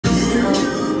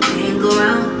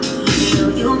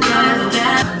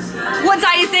What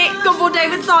day is it? Good for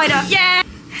David Cider. Yeah.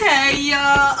 Hey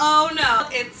y'all. Oh no.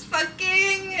 It's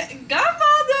fucking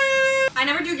Gumball Day. I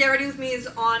never do get ready with me's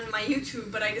on my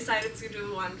YouTube, but I decided to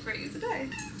do one for you today.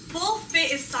 Full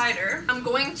fit is cider. I'm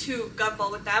going to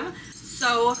Gumball with them.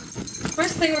 So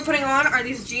first thing we're putting on are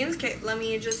these jeans. Okay, let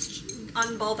me just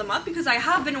unball them up because I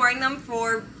have been wearing them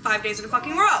for 5 days in a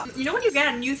fucking row. You know when you get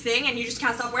a new thing and you just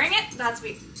can't stop wearing it? That's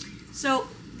me. So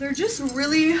they're just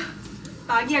really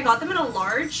baggy. I got them in a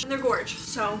large and they're gorge.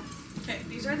 So, okay,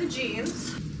 these are the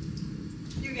jeans.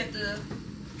 You get the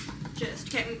gist.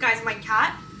 Okay, guys, my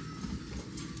cat.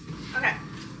 Okay,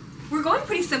 we're going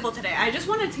pretty simple today. I just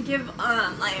wanted to give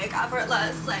like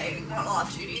effortless, like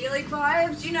off duty like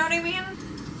vibes. You know what I mean?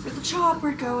 For the top,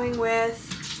 we're going with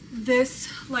this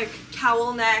like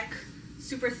cowl neck,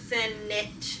 super thin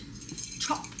knit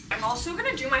top. I'm also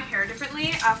gonna do my hair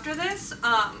differently after this.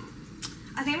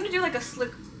 I think I'm gonna do like a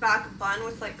slick back bun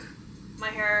with like my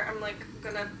hair. I'm like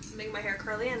gonna make my hair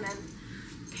curly and then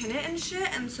pin it and shit,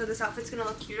 and so this outfit's gonna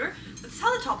look cuter. But this is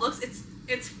how the top looks.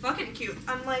 It's fucking cute.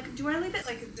 I'm like, do I leave it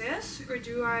like this or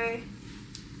do I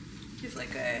give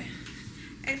like a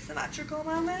asymmetrical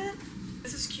moment?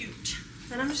 This is cute.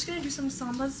 Then I'm just gonna do some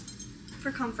sambas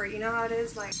for comfort. You know how it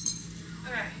is, like,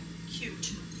 okay,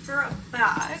 cute. For a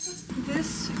bag,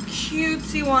 this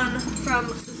cutesy one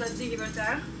from Zadig Verde.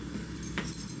 I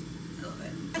love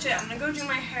it. Okay, I'm gonna go do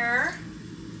my hair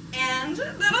and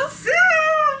little Sue.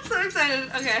 I'm so excited.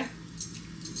 Okay,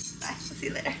 bye. I'll see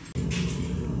you later.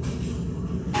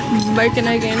 Bacon,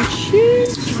 egg, and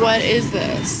cheese. What is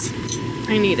this?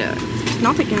 I need it.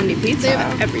 Not the candy pizza. They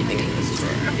have everything in this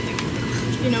store. Everything.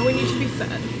 You know, we need to be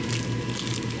fed.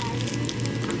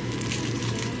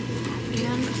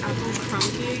 And apple crumb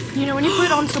cake. You know, when you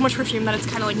put on so much perfume that it's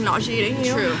kind of like nauseating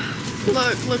you. True.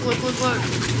 Look.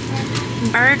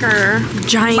 Burger.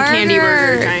 Giant candy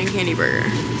burger. Giant candy burger.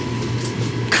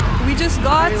 We just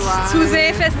got to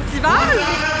the festival.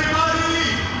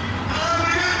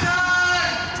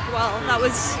 Well, that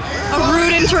was a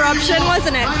rude interruption,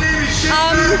 wasn't it?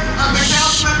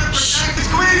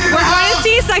 We're going to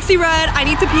see Sexy Red. I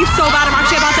need to pee so bad. I'm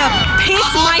actually about to piss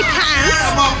my pants.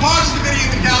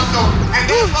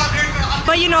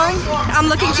 But you know, I'm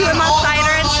looking to my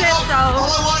cider and shit, so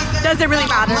does it really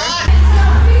matter?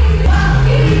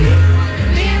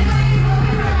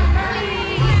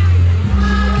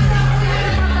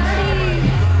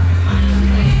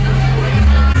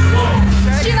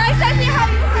 She likes sexy hot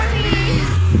pussy.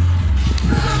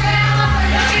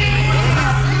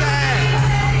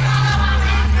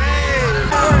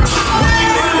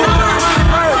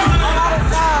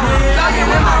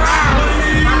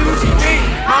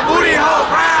 My booty hole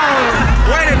round.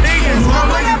 Where the niggas? I'm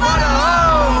looking for the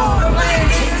hoe.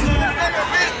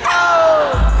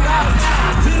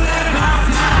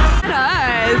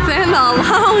 Guys, in the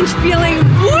lounge, feeling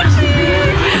bushy.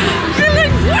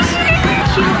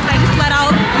 I just let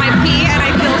out my pee and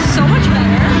I feel so much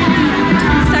better.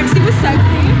 Sexy was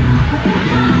sexy.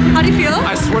 How do you feel?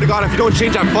 I swear to God, if you don't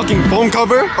change that fucking phone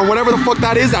cover or whatever the fuck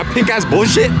that is, that pink ass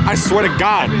bullshit, I swear to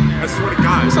God. I swear to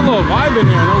God. There's a little vibe in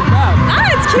here, no bad. Ah,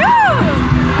 it's cute.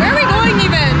 Where are we going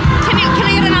even? Can I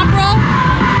get an Aperol?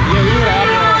 Yeah, we would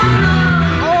have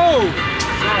Oh!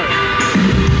 Sorry.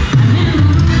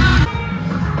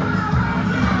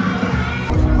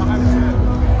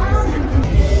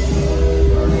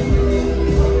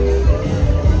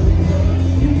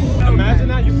 Imagine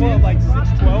that you pull up like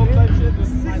 6'12" type shit.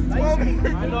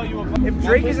 I know you will. If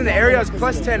Drake is in the area, it's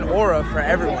 +10 aura for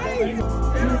everyone.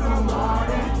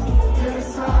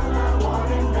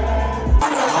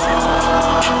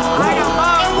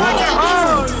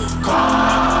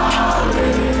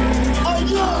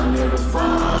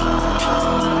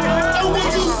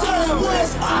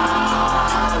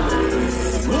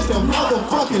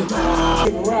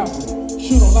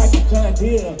 Shoot 'em like a John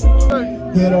Deere.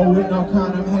 Hit her with no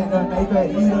condom, had to make her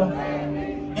eat her.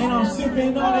 And I'm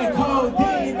sipping on that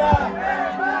codeine.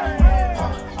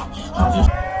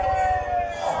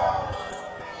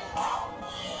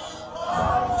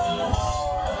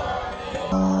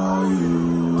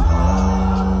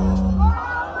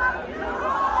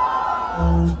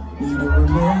 Need to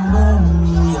remember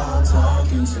who y'all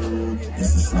talking to.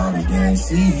 This is not a gang,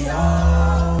 see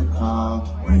y'all.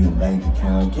 When your bank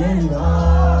account get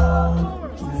low,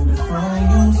 you need to find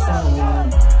you someone.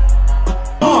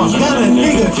 Oh, got a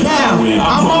nigga down.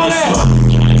 I'm on that.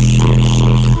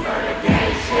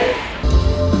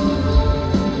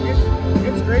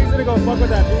 It's crazy to go fuck with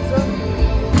that pizza.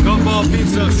 Gumball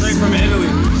pizza straight from Italy.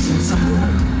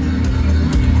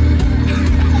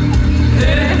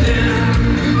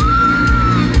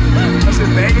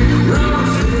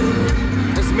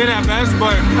 best,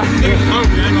 but it's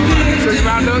hungry. So you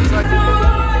round up?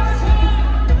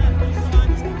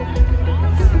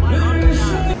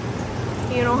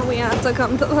 You know, we have to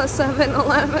come to the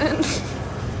 7-Eleven.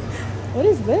 What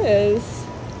is this?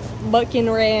 Bucking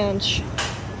Ranch.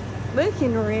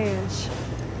 Bucking Ranch.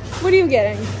 What are you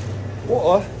getting?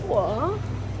 What? What?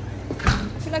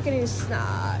 You're not getting a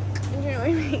snack. You know what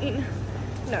I mean?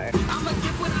 No.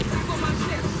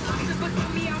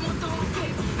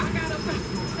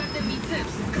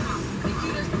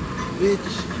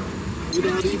 Bitch, you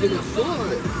don't even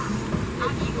afford.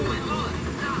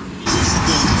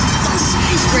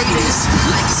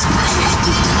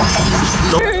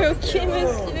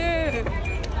 Chemistry.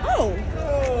 Oh.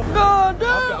 God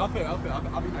damn.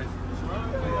 I'll be nice.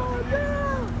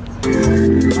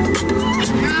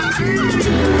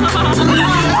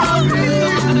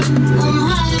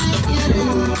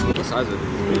 What size is it?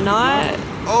 Not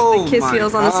Oh, the kiss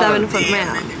heels on the 7-foot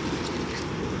man.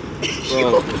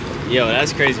 Bro, Yo,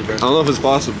 that's crazy, bro. I don't know if it's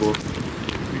possible.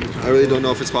 I really don't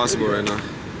know if it's possible right now.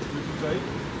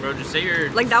 Bro, just say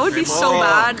you're... Like, that would be so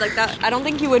bad. Like, that. I don't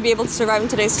think you would be able to survive in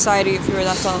today's society if you were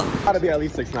that tall. Gotta be at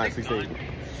least 6'9", 6'8".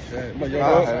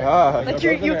 Like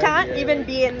you can't even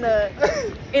be in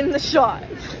the shot.